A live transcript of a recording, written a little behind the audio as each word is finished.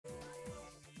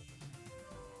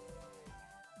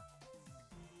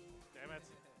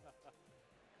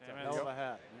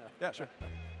Yeah, sure.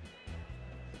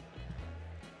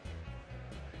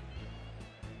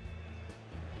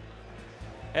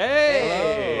 Hey!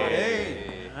 Hello.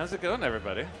 Hey. How's it going,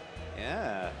 everybody?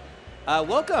 Yeah.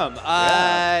 Welcome.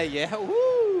 Yeah.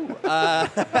 Woo.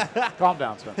 Calm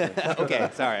down, Spencer. Okay.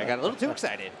 Sorry, I got a little too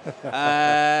excited.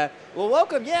 Well,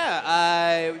 welcome.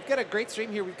 Yeah. We've got a great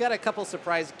stream here. We've got a couple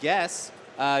surprise guests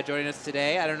joining us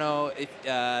today. I don't know if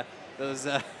those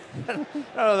I don't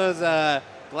know those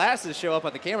glasses show up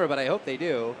on the camera, but I hope they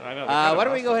do. I know. Why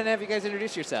don't we go ahead and have you guys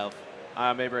introduce yourself?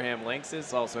 I'm Abraham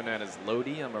Linksys, also known as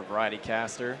Lodi. I'm a variety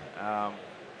caster.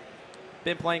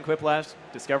 Been playing Quiplash.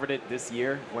 Discovered it this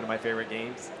year. One of my favorite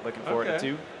games. Looking forward to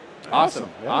two. Awesome.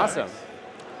 Yeah, Awesome.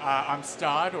 nice. I'm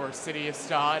Stad, or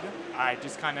CityOfStad. I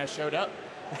just kind of showed up.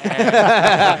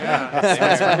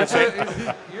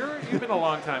 You've been a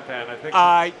long time fan, I think.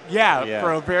 Yeah,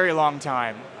 for a very long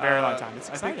time. Very long time. It's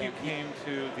I exciting. think you came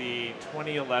to the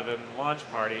 2011 launch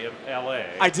party in LA.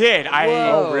 I did.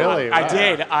 Whoa. Really? I Wow.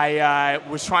 did. I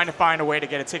was trying to find a way to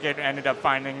get a ticket, ended up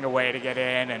finding a way to get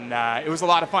in, and it was a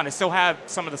lot of fun. I still have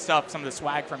some of the stuff, some of the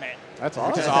swag from it. That's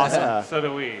awesome. Which is awesome. Yeah. So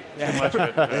do we. Too much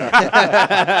of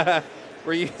it.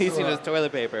 Were you using as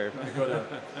toilet paper? Go to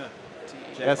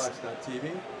Yes. Jackbox.tv.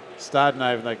 Stad and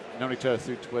I have known each other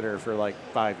through Twitter for like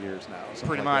 5 years now. something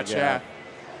Pretty like much, that.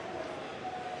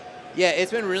 yeah. Yeah,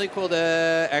 it's been really cool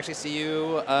to actually see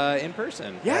you in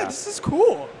person. Yeah, this is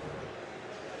cool.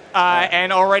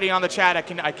 And already on the chat, I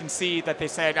can see that they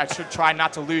said I should try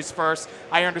not to lose first.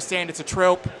 I understand it's a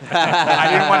trope. I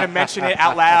didn't want to mention it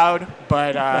out loud,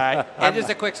 but And just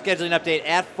a quick scheduling update.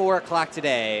 At 4 o'clock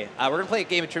today, we're going to play a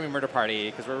game of Trivia Murder Party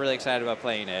because we're really excited about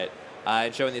playing it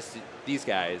and showing this to these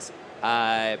guys.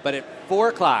 But at 4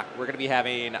 o'clock, we're going to be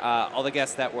having all the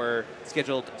guests that were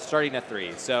scheduled starting at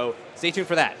 3. So stay tuned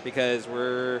for that because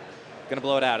we're going to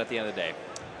blow it out at the end of the day.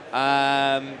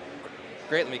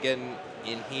 Great. Let me get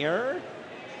in here.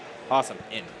 Awesome.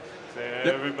 In.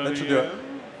 Everybody that should do it. in?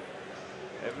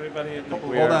 Everybody in? We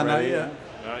Hold are on, not ready. yet.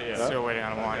 Not yet. still waiting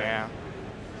on one. Yeah,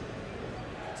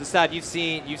 So, Stad, you've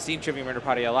seen Trivia Murder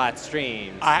Party a lot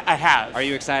streamed. I have. Are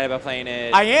you excited about playing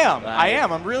it? I am. live? I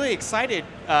am. I'm really excited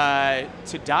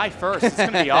to die first. It's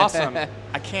going to be awesome.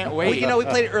 I can't wait. Well, you know, we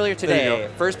played it earlier There you today.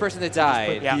 go. First person that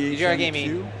died, Yeah. DJR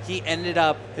Gaming, PHNQ he ended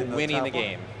up in the winning top the one.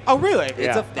 game. Oh, really?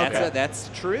 Yeah. That's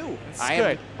true. It's I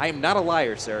good. am not a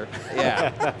liar, sir.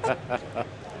 Yeah.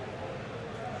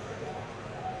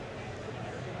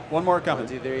 One more 1, coming.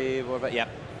 2, 3, 4, 5. Yep.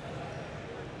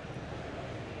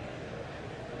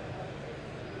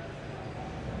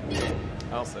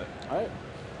 All set. All right.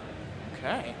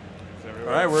 Okay. Is All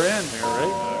everybody- right, we're in. You're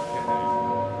ready?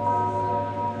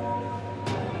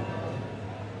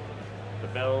 The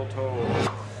bell tolls.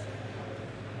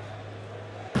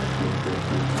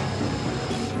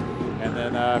 And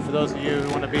then for those of you who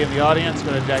want to be in the audience,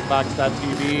 go to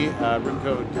jackbox.tv, room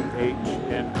code HN2.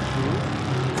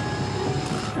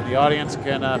 And the audience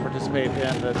can participate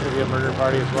in the Trivia Murder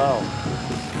Party as well.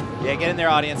 Yeah, get in there,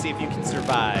 audience. See if you can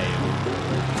survive.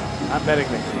 I'm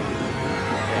betting me.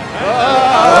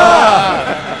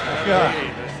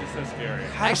 Hey, this is so scary.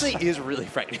 Actually, is really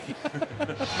frightening.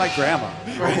 My grandma.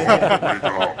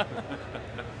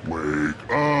 Wake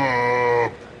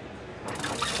up!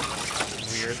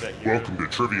 Weird that you. Welcome to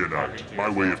Trivia Night, my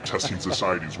way of testing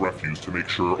society's refuse to make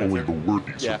sure only the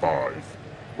worthy Yeah. survive.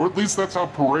 Or at least that's how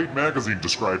Parade Magazine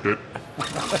described it.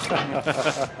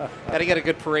 Gotta get a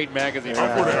good Parade magazine.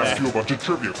 I'm going to ask you a bunch of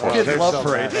trivia Kids questions. love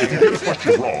parade. If you get a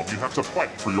question wrong, you have to fight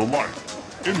for your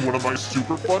life in one of my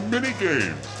super fun mini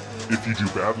games. If you do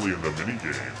badly in the mini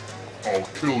game, I'll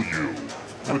kill you.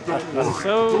 But don't worry,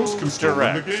 So those can still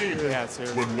win the direct. game. Yeah, it's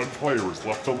When one player is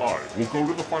left alive, we'll go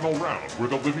to the final round where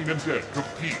the living and dead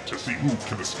compete to see who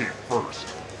can escape first.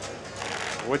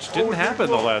 Which didn't happen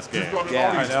the last You've game. got an Yeah,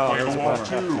 audience I know, playing it was a along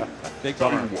bummer. too. Big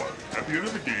Tell you bummer. what, at the end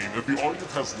of the game, if the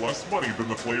audience has less money than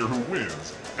the player who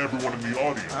wins, everyone in the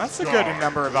audience That's a good dies.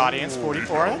 number of audience,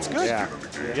 44. That's good. Yeah.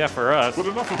 Yeah, for us. But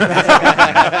enough of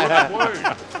that. Let's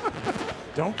play.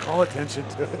 Don't call attention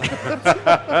to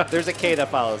it. There's a K that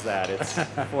follows that. It's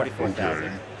 44,000.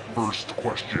 Okay, first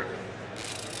question.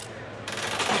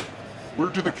 Where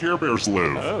do the Care Bears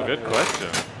live? Oh, good question.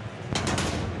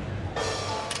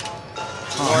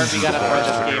 Or if you gotta run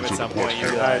this game at Answer some the point, you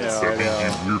question. realize. know, That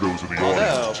means you weirdos in the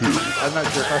audience too. I'm not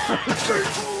sure.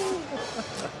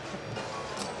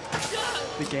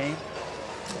 The game?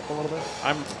 A little bit?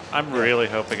 I'm really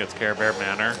hoping it's Care Bear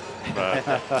Manor, but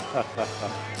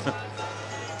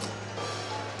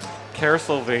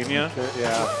Castlevania.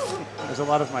 Yeah. There's a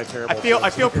lot of my terrible. I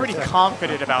feel pretty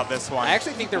confident about this one. I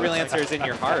actually think the real answer is in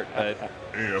your heart, but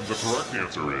And the correct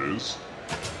answer is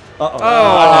Oh,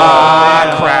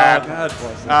 crap. God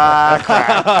bless it.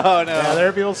 Crap. Oh no. Yeah, there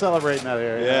are people celebrating that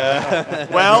area. Yeah.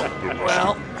 Well.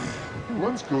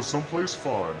 Let's go someplace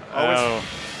fun. Oh.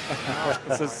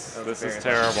 This is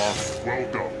terrible.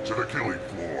 Welcome to the killing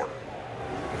floor.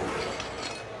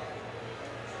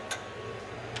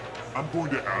 I'm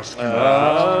going to ask you.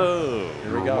 Oh.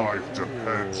 Your life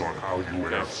depends on how you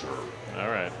answer. All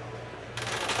right.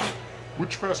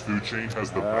 Which fast food chain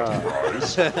has the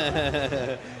best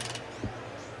fries?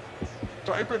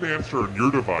 Type an answer on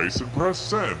your device and press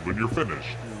send when you're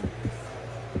finished.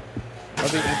 I'll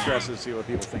be interested to see what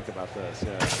people think about this.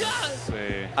 Yeah. Let's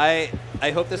see. I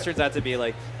hope this turns out to be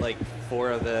like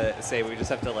 4 of the. Say we just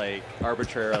have to like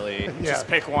arbitrarily Just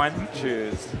pick one.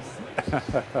 choose.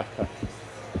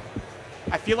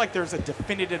 I feel like there's a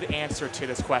definitive answer to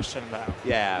this question, though.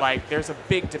 Yeah. Like, there's a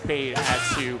big debate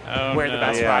as to where the no.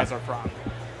 best fries are from.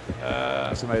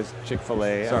 Somebody's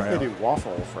Chick-fil-A. Sorry. I think they do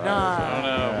waffle fries. No.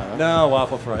 Yeah. No,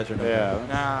 waffle fries are no good. Yeah.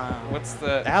 Nah. What's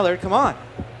the? Allard, come on.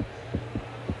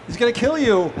 He's gonna kill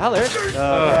you. Allard.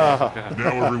 Now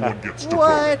everyone gets to vote.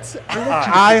 What? The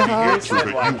answer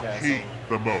that you hate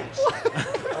the most.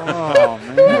 Oh,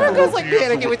 man. Everyone's like,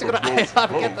 man, I can't wait to go to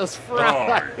IHOP and get those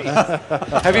fries.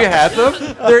 Have you had them?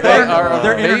 They're They're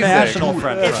amazing. international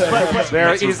French fries.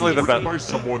 They're easily the Written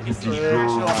best. by someone who National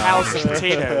deserves House of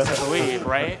Potatoes, I believe,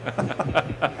 right? I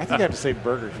think I have to say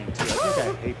Burger King, too. I think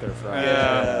I hate their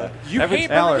fries. You hate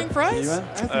Burger Allard, King fries? you in?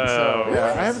 I think so. Yeah,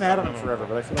 I haven't had them in forever,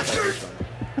 but I feel like I hate them.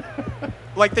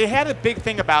 Like, they had a big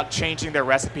thing about changing their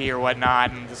recipe or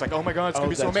whatnot, and it's like, oh my god, it's going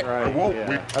to be so that's amazing. right. won't Yeah.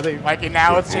 wait. Are they Like, and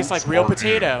now it tastes like real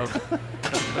potato.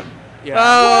 Yeah.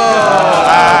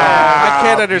 I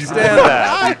can't understand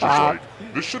that.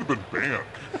 This should have been banned.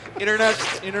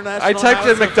 International. I typed in House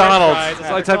of McDonald's. French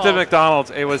fries, I typed in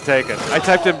McDonald's. It was taken. I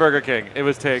typed in Burger King. It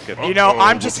was taken. You know,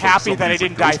 I'm Looks just like happy that I somebody's a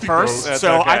didn't die ghosty first, ghost. so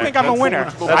That's I okay. think I'm a That's winner.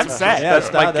 what I'm set. Yeah, That's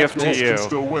my that's gift to good. Ghosts you. can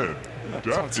still win.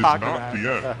 Death is talking not about.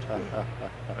 the end.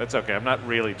 It's okay. I'm not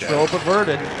really dead. Trope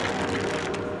averted.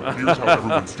 Here's how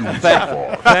everyone's doing so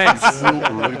far. Thanks. Real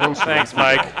early roast Thanks, beef.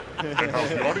 Mike. And how's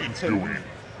the audience doing?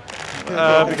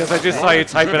 Because I just saw you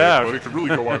type it But out. it could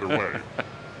really go either way.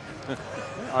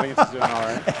 Audience is doing all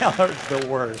right. Allard's the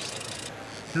worst.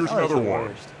 Here's Allard's another the one.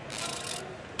 worst.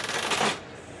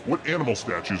 What animal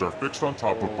statues are fixed on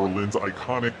top of Berlin's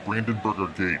iconic Brandenburger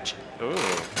Gate? Ooh.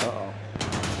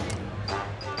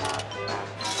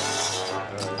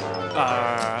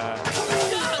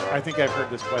 Uh-oh. I think I've heard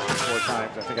this question 4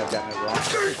 times. I think I've gotten it wrong.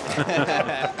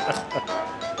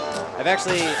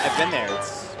 I've been there.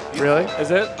 It's Really?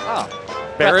 Is it? oh,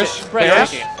 Bearish?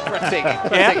 breathtaking,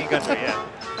 breathtaking country. Yeah.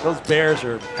 Those bears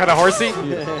are. Kind of horsey?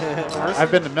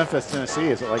 I've been to Memphis, Tennessee.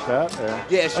 Is it like that? Or?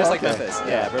 Yeah, it's just like okay. Memphis.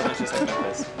 Yeah, Berlin's just like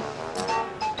Memphis.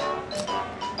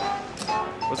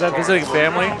 Was that visiting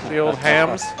family? The old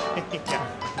hams?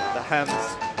 The Hems.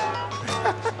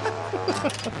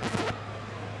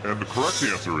 And the correct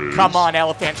answer is... Come on,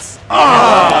 elephants. I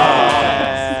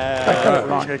got it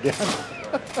wrong again.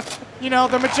 You know,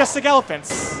 the majestic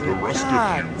elephants. The rest of you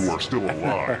who are still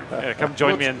alive. Yeah, come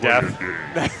join me in Play a death. game.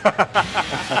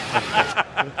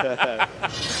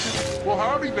 Well,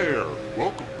 howdy there.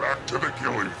 Welcome back to the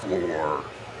killing floor.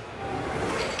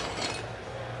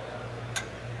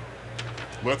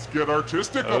 Let's get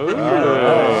artistic up in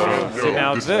here. See,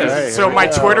 now this this. is So my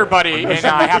Twitter buddy and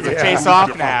I have to face off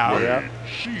different now. way. Yeah.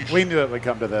 Sheesh. We knew it would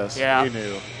come to this. Yeah. We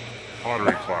knew.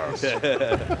 Pottery class.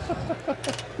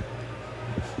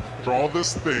 Draw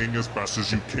this thing as best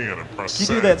as you can and press Can you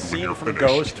send do that when scene you're from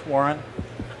finished. Ghost, Warren?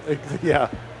 Yeah.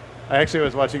 I actually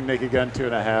was watching Naked Gun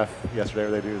 2.5 yesterday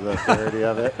where they do the parody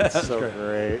of it. It's so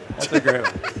great. That's a great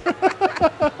one.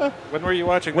 When were you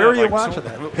watching Where that? were you Like, watching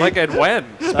that? Like, and when?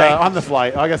 On the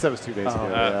flight. Oh, I guess that was 2 days ago.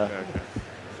 Yeah. Okay.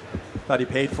 Thought he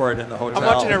paid for it in the hotel. I'm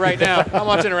watching it right now.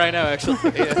 Actually.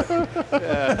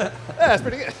 Yeah. That's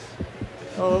pretty good.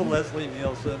 Oh, Leslie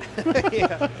Nielsen.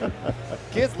 Yeah.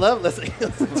 Kids love Leslie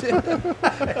Nielsen too.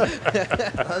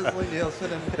 Leslie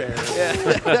Nielsen and Bears.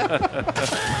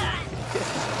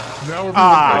 Now everyone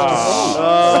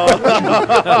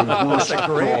That's a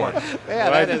great one. Yeah,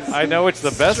 that is I know which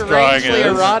the best drawing strangely is.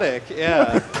 erotic.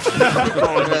 Yeah.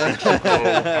 How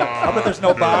about there's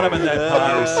no bottom in that No,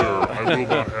 pot? sir. I will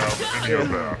not have any of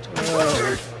that.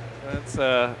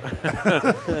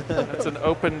 That's an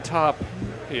open top.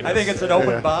 Penis. I think it's an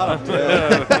open bottom, too.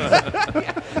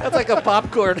 That's like a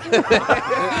popcorn.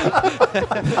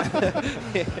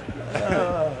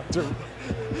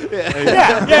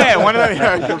 Yeah, one of them.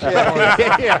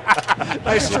 Yeah.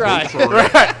 Nice try.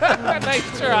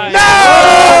 Nice try.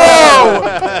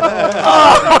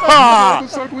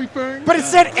 This ugly thing? But it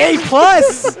said A+.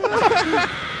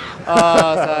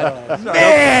 Oh, son.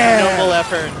 Noble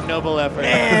effort. Noble effort.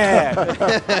 Man.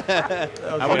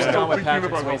 I would have gone with Thinking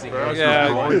Patrick about how Swayze. fast Yeah.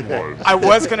 your drawing was. I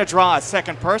was gonna draw a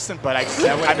second person, but I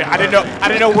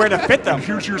didn't know where to fit them.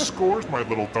 Here's your scores, my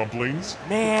little dumplings.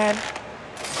 Man.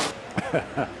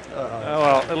 Oh,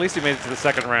 well, at least he made it to the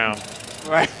second round.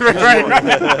 Right.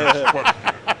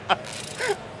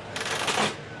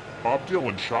 Bob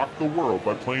Dylan shocked the world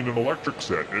by playing an electric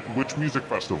set at which music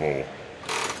festival?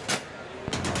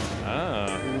 Oh.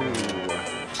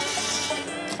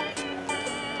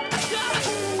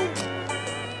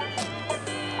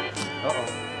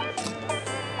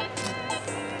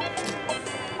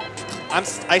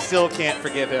 I still can't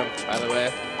forgive him, by the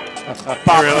way.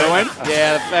 Bob Dylan?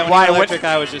 Yeah, when Why, he was what- electric,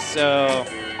 I was just so...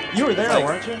 You were there, like-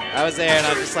 weren't you? I was there, and I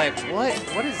was just like, what?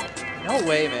 What is... No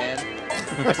way, man.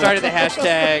 I started the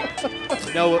hashtag,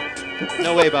 no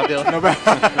way, Bob Dylan.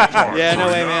 Yeah, no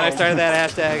way, man. I started that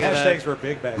hashtag. And, Hashtags were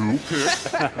big back then. Who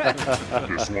picked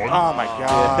this one? Oh my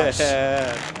gosh.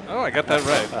 Oh, I got that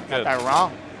right. Got Good. that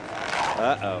wrong.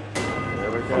 Uh-oh.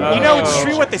 There we go. You know, it's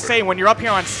true what they say. When you're up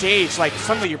here on stage, like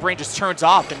suddenly your brain just turns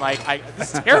off, and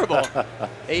this is terrible.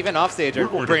 Even off stage, our We're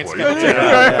going to brains play can it.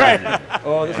 turn off.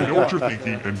 Oh, this I is know what you're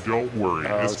thinking, and don't worry.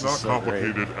 Oh, it's this not is so great.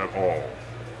 complicated at all.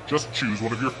 Just choose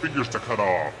one of your fingers to cut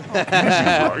off. Easy,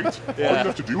 right? All you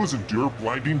have to do is endure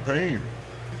blinding pain.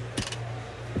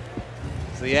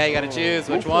 So yeah, you got to choose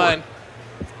Go which for one.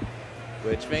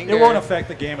 Which finger? It won't affect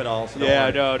the game at all. So don't Yeah,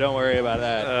 worry. no, don't worry about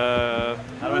that.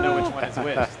 How do I know which one is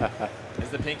which? Is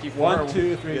the pinky 4? 1,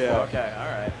 2, 3, 4. Okay, all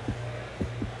right.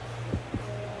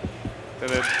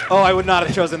 Oh, I would not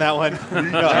have chosen that one. We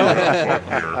do have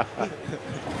fun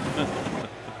here.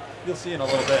 You'll see in a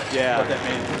little bit Yeah. what that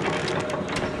means.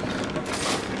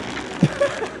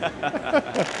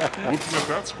 Looking at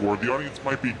that score, the audience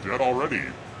might be dead already.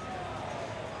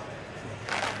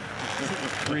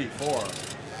 3, 4.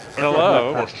 I've Hello? got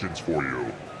more questions for you.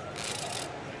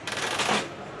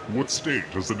 What state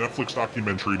does the Netflix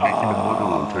documentary Making a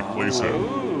Murderer take place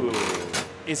in?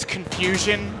 Is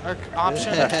confusion an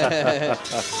option?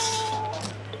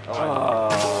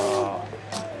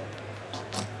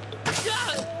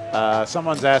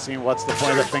 Someone's asking, what's the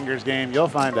point of the fingers game? You'll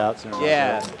find out soon.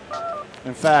 Yeah.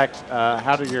 In fact,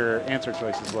 how do your answer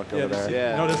choices look over there?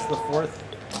 Yeah. Notice the fourth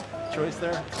choice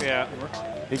there? Yeah.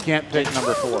 He can't pick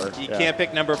number 4. You can't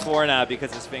pick number 4 now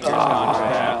because his finger's gone.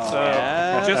 Yeah, so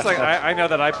Yeah. just like I know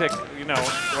that I pick,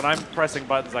 when I'm pressing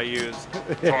buttons, I use,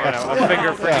 a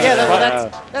finger for each Yeah, well,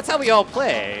 button. that's how we all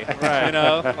play. Right. You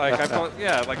know? Like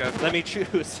like a. Let me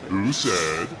choose. Who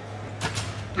said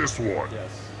this one?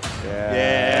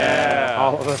 Yeah.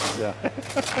 All of us, yeah.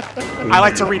 I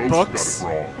like to Only read the host books.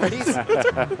 got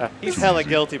it wrong. He's hella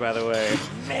guilty, by the way.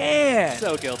 Man.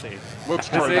 So guilty. Let's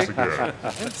try this again.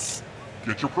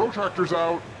 Get your protractors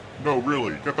out. No,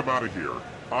 really, get them out of here.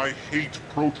 I hate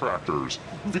protractors.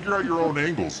 Figure out your own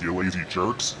angles, you lazy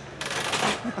jerks.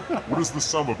 What is the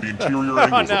sum of the interior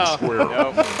angles of a square?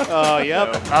 Oh,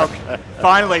 yep. Okay.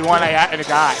 Finally, one I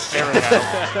got. There we go.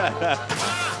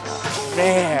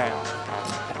 Man.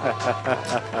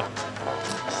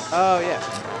 Oh, yeah.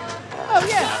 Oh,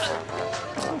 yeah.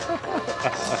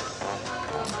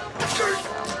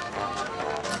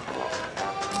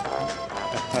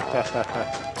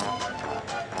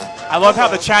 I love how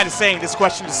the chat is saying this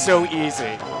question is so easy.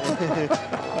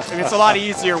 And it's a lot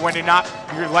easier when your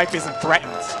life isn't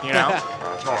threatened, you know?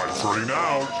 Time's running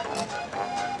out.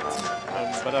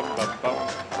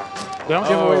 Don't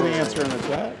give away the answer in the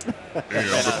chat. And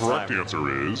the correct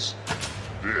answer is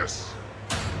this.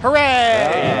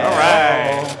 Hooray! All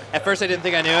right. At first, I didn't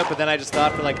think I knew it, but then I just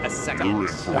thought for like a second. You're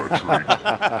in for a treat.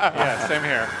 Yeah, same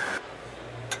here.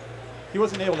 He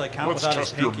wasn't able to count Let's without his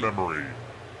test your pinky. memory.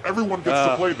 Everyone gets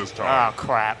to play this time. Oh,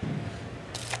 crap.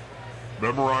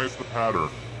 Memorize the pattern.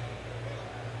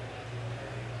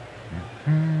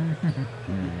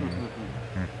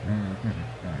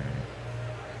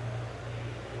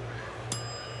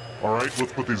 All right,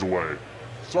 let's put these away.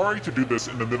 Sorry to do this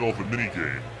in the middle of a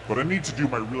minigame, but I need to do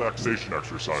my relaxation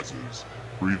exercises.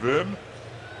 Breathe in,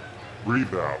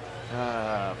 breathe out.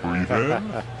 Breathe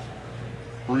in,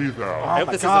 breathe out. I hope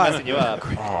this isn't messing you up.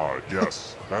 Ah,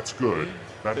 yes, that's good.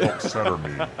 That helps center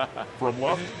me. From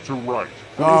left to right.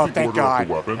 What Oh, is the thank order God. of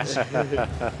the weapons?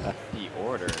 The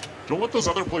order. Don't let those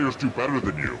other players do better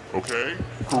than you, okay?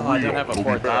 For real, I don't have a it'll be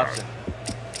fourth bad. option.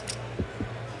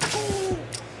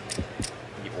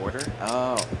 The order?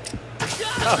 Oh.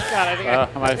 Oh, God, I think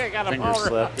My I got him finger all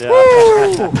slipped. Yeah.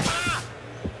 Woo!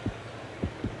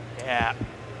 Yeah.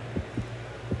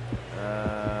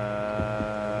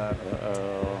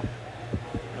 Uh-oh.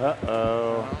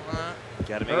 Uh-oh.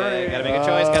 Gotta make a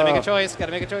choice. Gotta make a choice.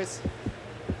 Gotta make a choice.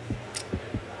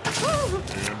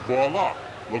 And voila.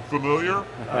 Look familiar?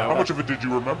 How much of it did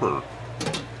you remember?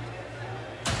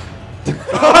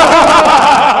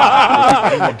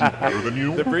 Anyone do better than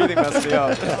you? The breathing must be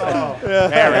up.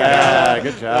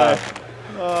 Good job.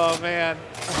 Oh man.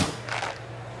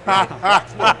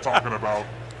 That's what I'm talking about.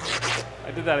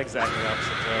 I did that exactly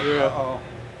opposite too.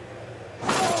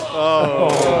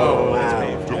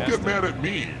 Don't get mad at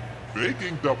me. They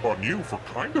ganged up on you for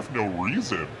kind of no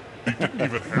reason. They didn't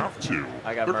even have to.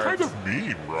 I got They're kind murked. of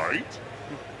mean, right?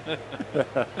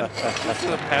 This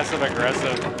is passive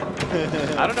aggressive.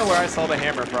 I don't know where I saw the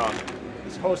hammer from.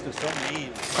 This host is so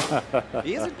mean.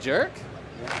 He is a jerk,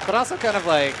 but also kind of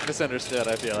like misunderstood.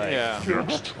 I feel like. Yeah.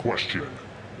 Next question.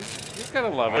 He's kind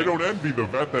of loving. I don't envy the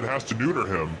vet that has to neuter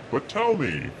him, but tell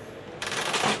me,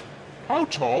 how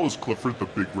tall is Clifford the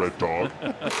big red dog?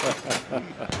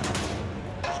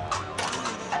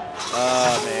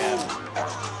 Oh man.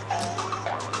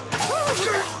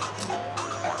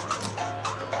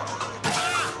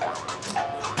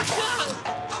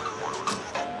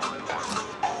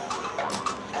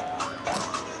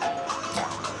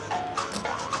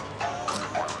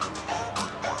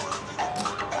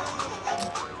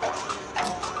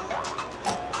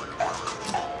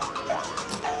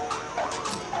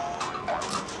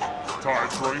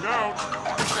 Time's running out.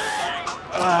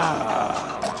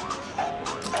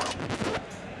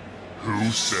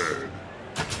 Who said?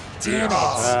 Damn it.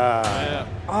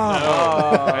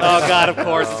 Oh god, of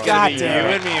course it's gonna be you damn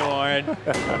and me, Warren.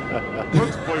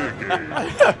 Let's play a game.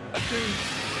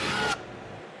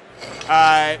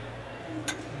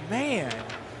 Man.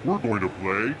 We're going to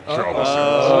play Chalices.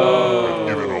 I've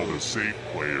given all the safe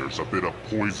players a bit of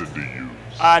poison to use.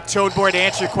 Toadboy, to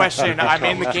answer your question, I'm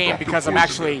in the game because I'm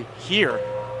actually here.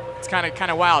 It's kind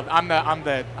of wild. I'm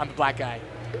the black guy.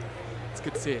 It's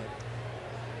good to see it.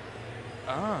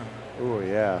 Ooh,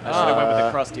 yeah. I should have went with the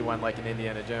crusty one like in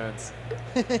Indiana Jones.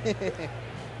 I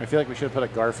feel like we should have put a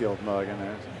Garfield mug in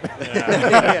there.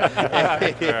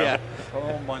 Yeah.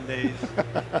 Oh, Mondays.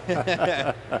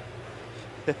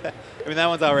 I mean, that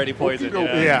one's already poisoned.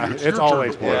 Okey-dokey, Yeah. Yeah, it's it's your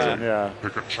always turn to play. poison, yeah.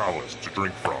 Pick a chalice to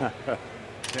drink from.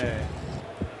 Okay.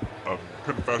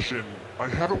 Confession, I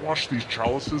haven't washed these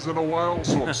chalices in a while,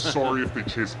 so I'm sorry if they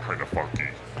taste kind of funky.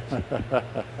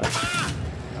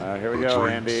 Here we The go,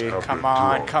 drinks Andy. have Come been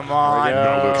on, drunk. come on, There we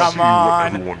Now go. let's come see what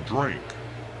on. everyone drank.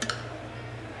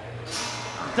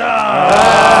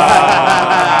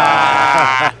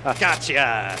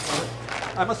 Gotcha.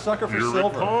 I'm a sucker for Here it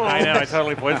silver. comes. I know. I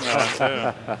totally poisoned that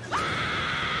one too.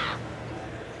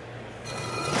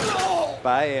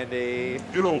 Bye, Andy.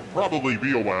 It'll probably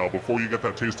be a while before you get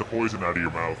that taste of poison out of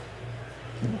your mouth.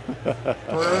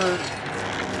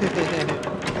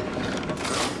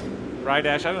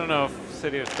 Rydash, I don't know if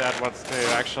CityOfStad wants to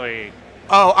actually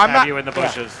Oh, I'm have not. you in the yeah.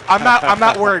 bushes. I'm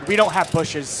not worried. We don't have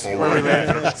bushes All where we right,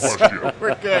 live. next question.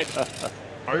 We're good.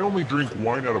 I only drink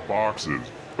wine out of boxes,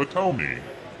 but tell me,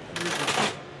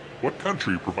 what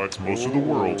country provides most of the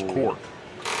world's cork?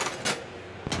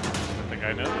 I think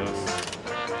I know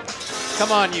this.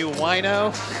 Come on, you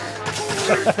wino.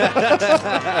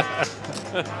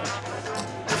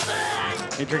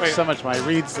 He drinks so much wine. He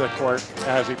reads the cork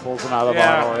as he pulls them out of the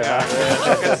Yeah, bottle. yeah.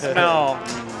 I can smell.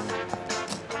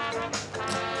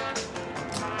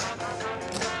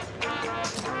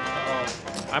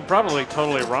 I'm probably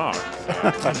totally wrong.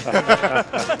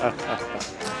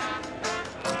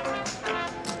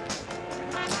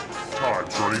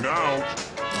 Time's running out.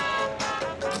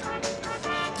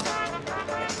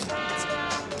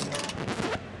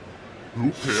 Who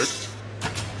picked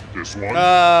this one?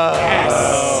 All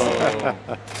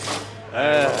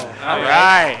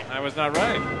right. I was not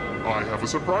right. I have a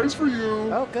surprise for you.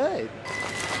 Oh, good.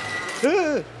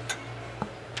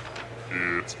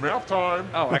 It's math time.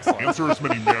 Oh, excellent. Answer as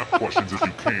many math questions as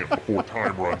you can before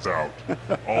time runs out.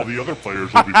 All the other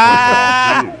players will be playing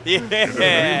along too. And if any of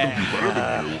them do better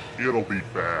than you, it'll be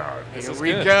bad. Here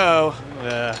we go.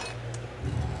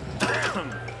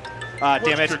 Ah,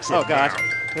 damn Let's it. kick some Oh, God. math.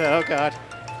 Oh, God.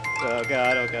 Oh,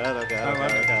 God. Oh, God. Oh, God. Oh, God.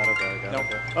 Oh, God. Oh, God. Oh, God. Nope.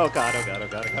 Oh, God. Oh, God. Oh,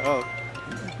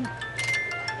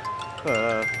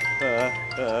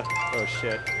 God. Oh,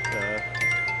 shit.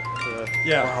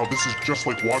 Yeah. Wow, this is just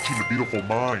like watching The Beautiful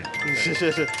Mind.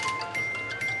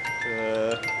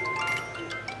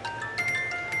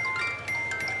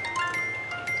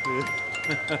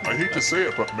 I hate to say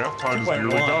it, but math time is 2.1.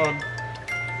 nearly done.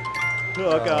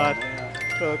 Oh, God.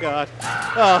 Oh, God.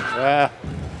 Oh.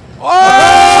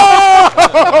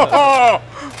 Oh!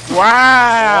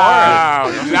 Wow!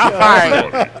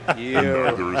 Nice.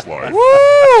 Neither is life.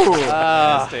 Woo!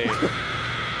 Nasty.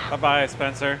 Bye-bye,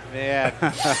 Spencer. Man.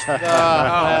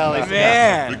 Oh,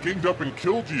 man. They ganged up and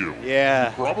killed you. Yeah.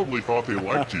 You probably thought they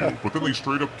liked you, but then they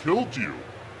straight up killed you.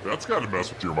 That's gotta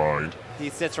mess with your mind. He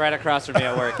sits right across from me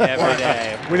at work every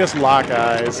day. We just lock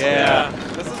eyes. Yeah.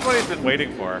 This is what he's been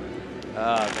waiting for.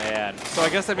 Oh, man. So I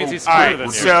guess that means he's All smarter right,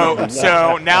 than you.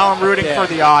 so now I'm rooting for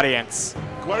the audience.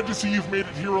 Glad to see you've made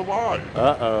it here alive.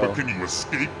 Uh-oh. But can you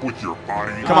escape with your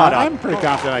body? Come on, I'm pretty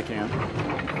confident I can.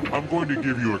 I'm going to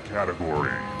give you a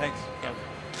category. Thanks.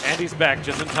 Andy's back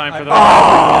just in time for the. Weird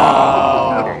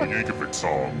Al Yankovic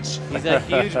songs. He's a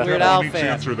huge Weird Grab Al any fan.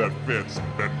 answer that fits,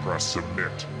 then press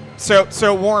submit.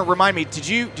 So Warren, remind me, did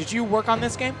you work on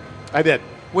this game? I did.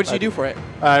 What did you do for it?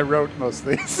 I wrote most of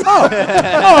these. Oh,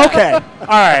 okay. All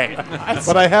right.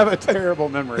 But I have a terrible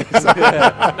memory.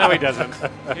 No, he doesn't.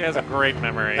 He has a great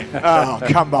memory. Oh,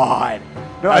 come on.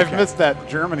 No, I've missed that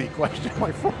Germany question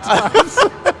like 4 times.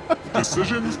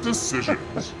 Decisions.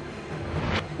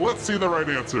 Let's see the right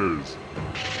answers.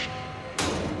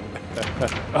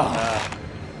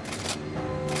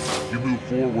 You move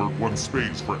forward 1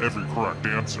 space for every correct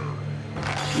answer.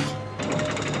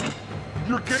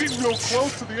 You're getting real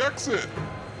close to the exit.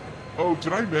 Oh,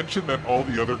 did I mention that all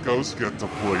the other ghosts get to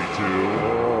play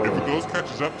too? If a ghost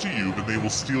catches up to you, then they will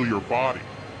steal your body.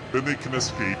 Then they can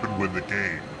escape and win the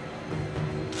game.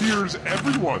 Here's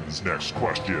everyone's next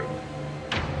question.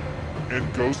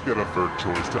 And ghosts get a third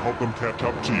choice to help them catch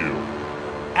up to you.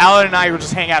 Alan and I will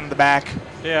just hang out in the back.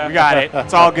 Yeah. We got it.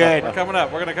 It's all good. We're coming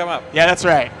up. We're gonna come up. Yeah, that's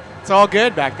right. It's all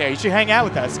good back there. You should hang out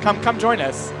with us. Come join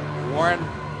us. Warren,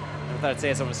 I thought I'd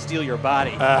say someone steal your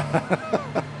body.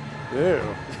 Ew.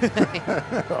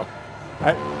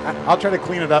 I'll try to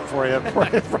clean it up for you.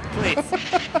 Please.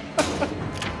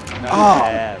 Oh,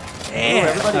 Yeah. man.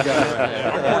 Everybody got it right.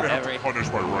 I'm going to have to punish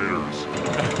my writers.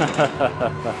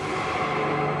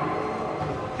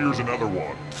 Here's another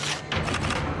one.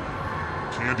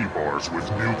 Candy bars with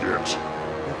nougat.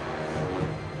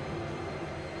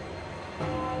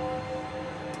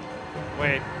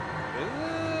 Wait.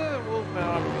 Well, no.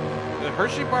 Did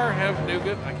Hershey bar have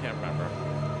nougat? I can't remember.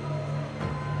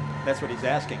 That's what he's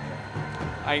asking.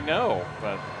 I know,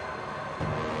 but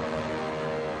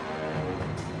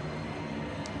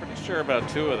pretty sure about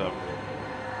 2 of them.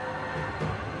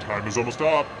 Time is almost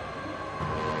up.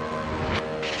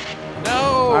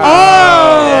 No.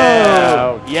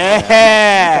 Oh!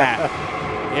 Yeah!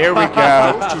 Here we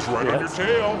go. Ghost is right on your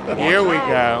tail. Here we Watch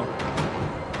out. go.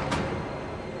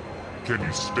 Can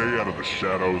you stay out of the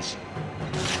shadows?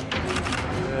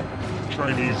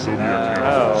 Chinese zodiac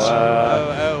animals.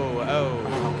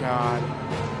 Oh, God.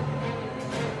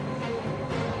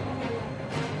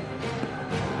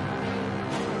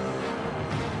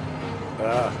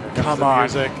 Come on.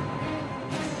 Music.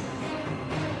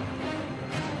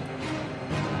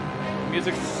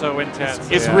 Music's so intense.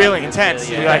 It's Yeah. really intense.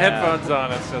 really- You You're got like, headphones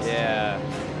on. It's just. Yeah.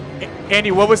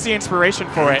 Andy, what was the inspiration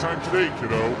for it? Time today,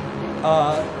 kiddo.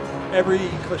 Every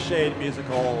cliched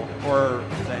musical horror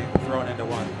thing thrown into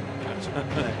one.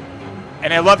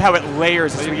 And I love how it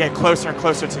layers as we get closer and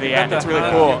closer to the end. It's really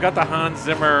cool. You've got the Hans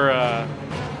Zimmer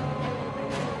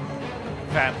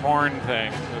fat horn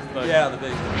thing. It's like- Yeah, the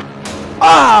big.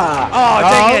 Ah! Oh,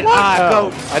 dang it. Ah,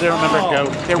 goat. I didn't remember Oh.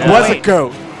 goat. There was a Wait.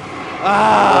 goat. Oh,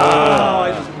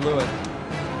 I just blew it.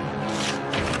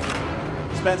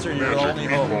 Spencer, you're the Magic only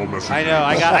hope. meatball message. I know.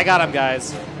 I got him,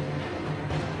 guys.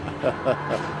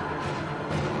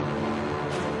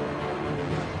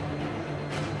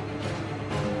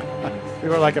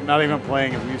 People are like, I'm not even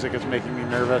playing if music is making me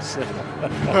nervous.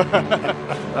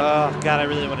 Oh, God, I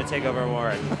really want to take over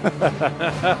Warren.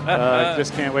 I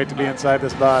just can't wait to be inside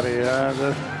this body.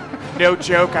 No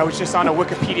joke. I was just on a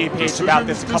Wikipedia page about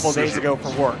this a couple days ago for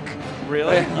work.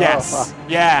 Really? Yes.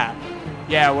 Yeah.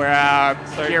 Yeah, we're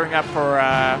gearing up for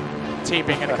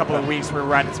taping in a couple of weeks. We're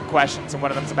writing some questions, and one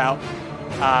of them's about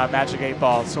Magic 8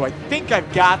 Ball. So I think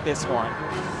I've got this one,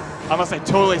 unless I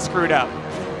totally screwed up.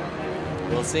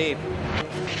 We'll see.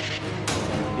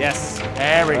 Yes.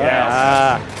 There we go.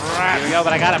 Here we go,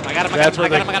 but I got him. I got him. I got That's him. I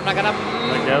where got him. I got him. I got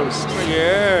him. The ghost.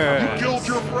 Yeah. You killed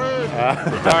your friend.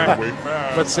 Darn. Way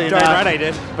fast. But see, Darn now, right I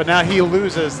did. but now he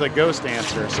loses the ghost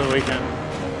answer, so we can.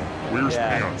 Where's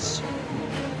Yeah. pants?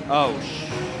 Oh,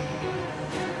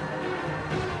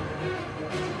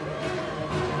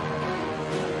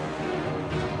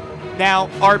 Now,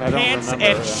 are don't pants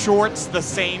remember. and shorts the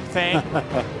same thing?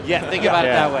 yeah. Think about it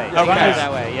Yeah. that way. Think Okay. about it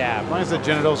that way. Yeah. As long as the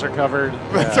genitals are covered.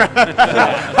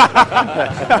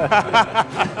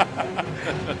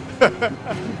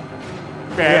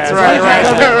 That's as right, long as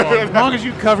you right. cover- As long as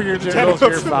you cover your genitals,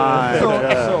 you're fine. So,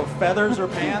 Yeah. so feathers or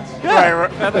pants? Right,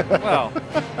 right. Well,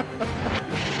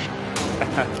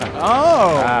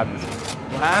 Oh. How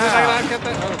did I not get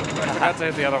that? Oh, I forgot to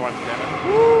hit the other one. Damn it.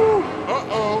 Woo!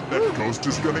 Uh-oh, that ghost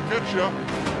is gonna get you.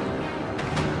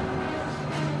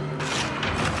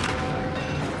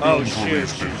 Oh, shoot.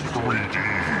 3D.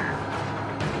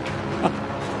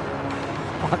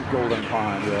 On Golden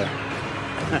Pond, yeah.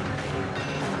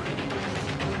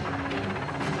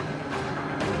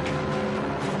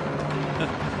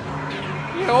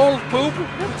 You old poop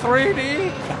in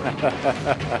 3D.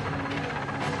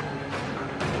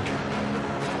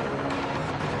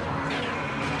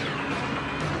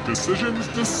 Decisions.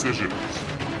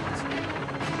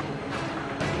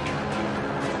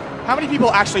 How many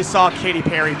people actually saw Katy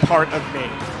Perry part of me?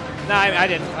 No, I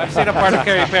didn't. I've seen a part of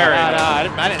Katy Perry. No, I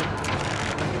didn't.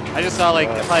 I just saw like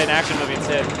probably an action movie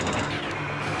instead.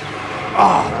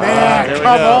 Oh man, Here we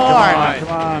come go. on. Come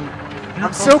on.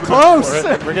 I'm so close.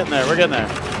 We're getting there. We're getting there.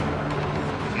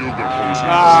 Yoga poses.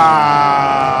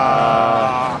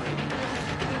 Ah.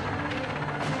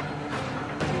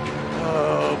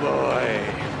 Oh boy.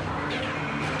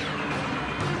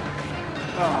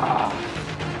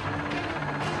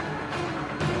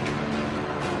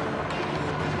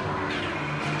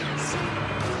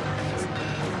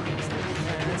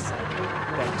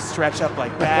 Then you stretch up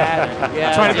like that. And Yeah,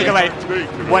 I'm trying to think of like Take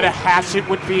it what a off. hatchet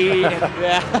would be. And,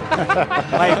 Yeah.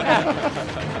 like,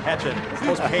 Hatchet. It's the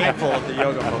most painful of the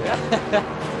yoga poses.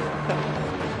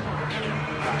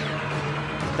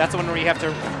 That's the one where you have to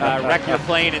wreck your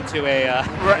plane into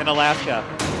in Alaska.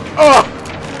 oh,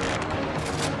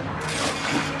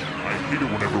 I hate it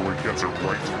when everyone gets it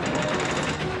right.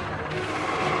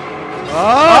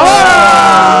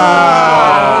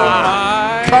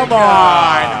 come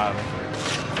on.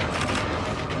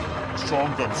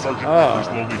 Songs on Sgt. Pepper's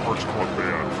Lonely Hearts Club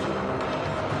Band.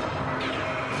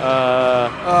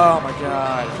 Oh my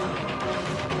god.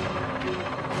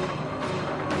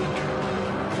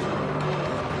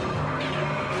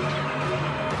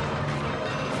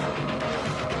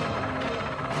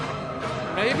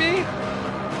 Maybe?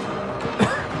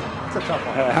 It's a tough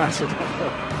one.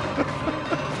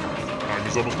 Time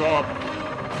is almost up.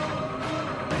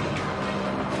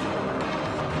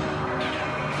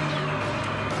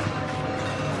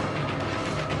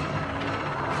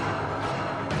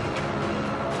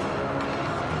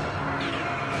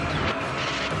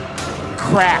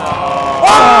 Crap.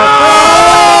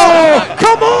 Oh!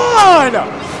 Come on!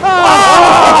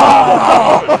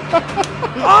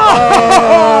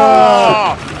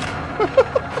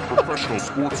 Professional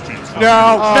sports teams.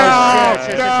 No,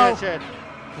 no, Shit.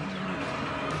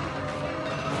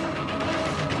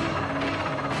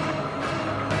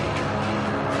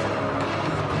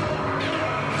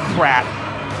 crap.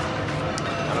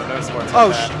 I don't know sports Oh,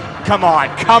 like that. come on,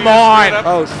 come You on. screwed up.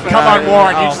 Oh, Come on,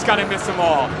 Warren. You Oh. just gotta miss them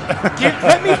all.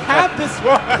 Let me have this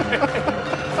one.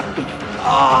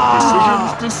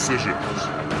 Decisions.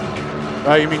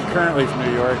 Oh, you mean currently from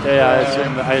New York? Yeah, I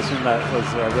assume that was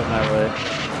getting that right.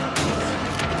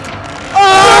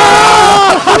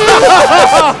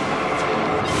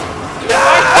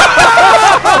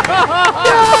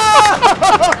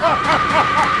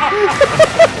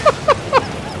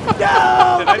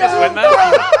 Did I just win that?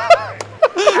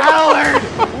 Howard,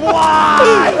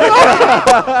 why?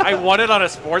 I won it on a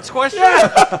sports question?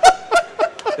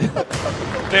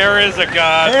 There is a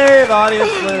god. Hey, the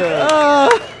audience lives.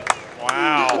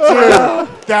 Wow. Dude,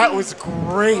 that was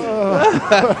great.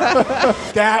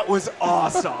 That was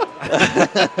awesome.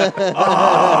 That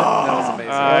was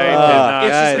amazing. I did not.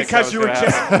 It's guys, just because that you was were gonna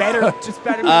just better. Just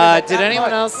better. than Did that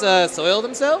anyone much. else soil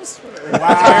themselves?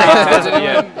 Wow. Did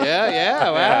anyone? Yeah,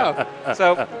 wow.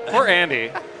 So, poor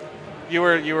Andy. You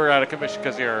were out of commission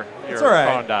because your It's all right.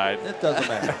 phone died. It doesn't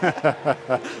matter.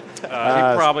 He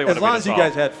probably would As long as you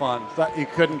guys had fun. Thought you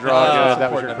couldn't draw good.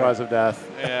 That was your important. cause of death.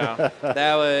 Yeah.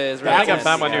 That was. I think I really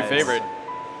found my new nice. favorite.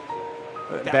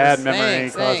 Bad was- memory,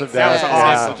 thanks, cause of thanks. death. That was Yeah.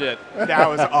 awesome. Legit. That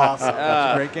was awesome. It's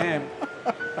a great game.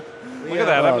 Look at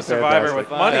that. I'm Oh, a survivor fantastic. with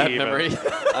Bad money even. memory.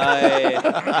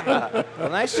 Well,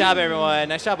 nice job, everyone.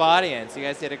 Nice job, audience. You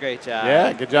guys did a great job.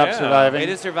 Yeah, good job Yeah. surviving. Way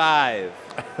to survive.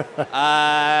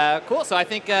 Cool. So I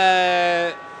think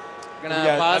we're gonna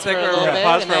Yeah, pause I think for a we're little gonna bit,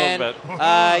 pause and for a then little bit.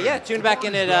 yeah, tune back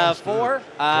in at 4.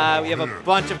 We have a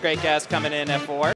bunch of great guests coming in at 4.